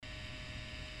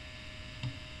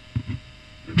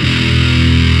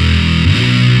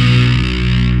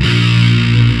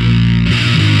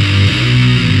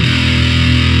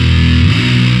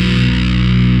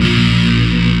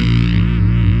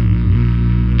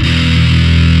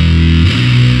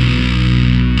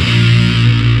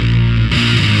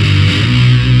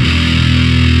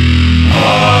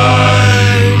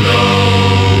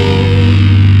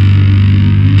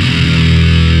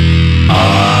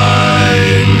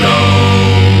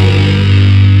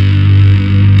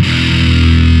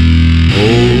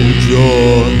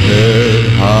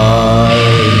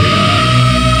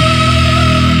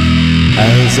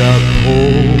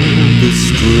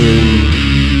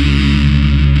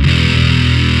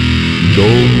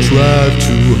Don't try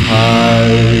to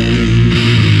hide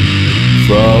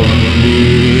from me.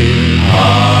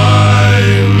 I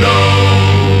know.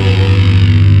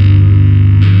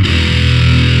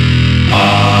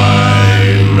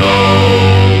 I know.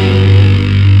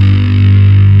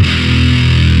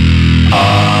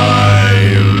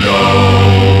 I know.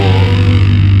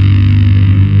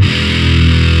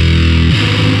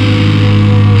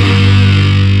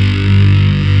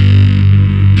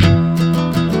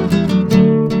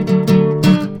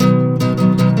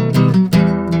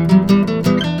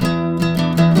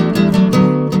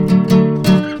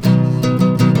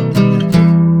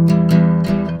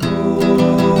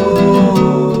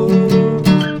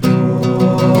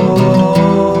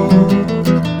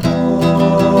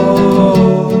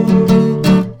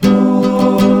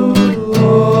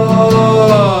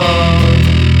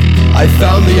 I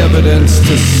found the evidence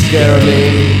to scare me.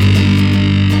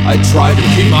 I tried to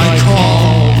keep my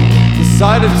calm,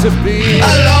 decided to be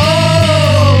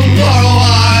alone for a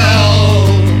while.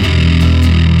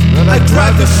 Then I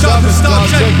grabbed the sharpest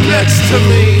object next to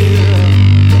me.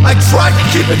 I tried to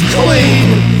keep it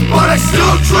clean, but I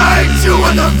still dragged you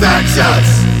in the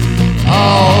vengeance.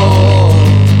 Oh,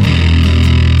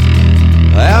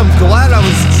 I am glad I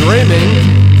was dreaming.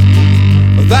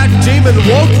 That demon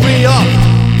woke me up,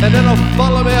 and it'll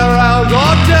follow me around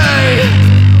all day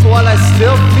while I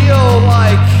still feel like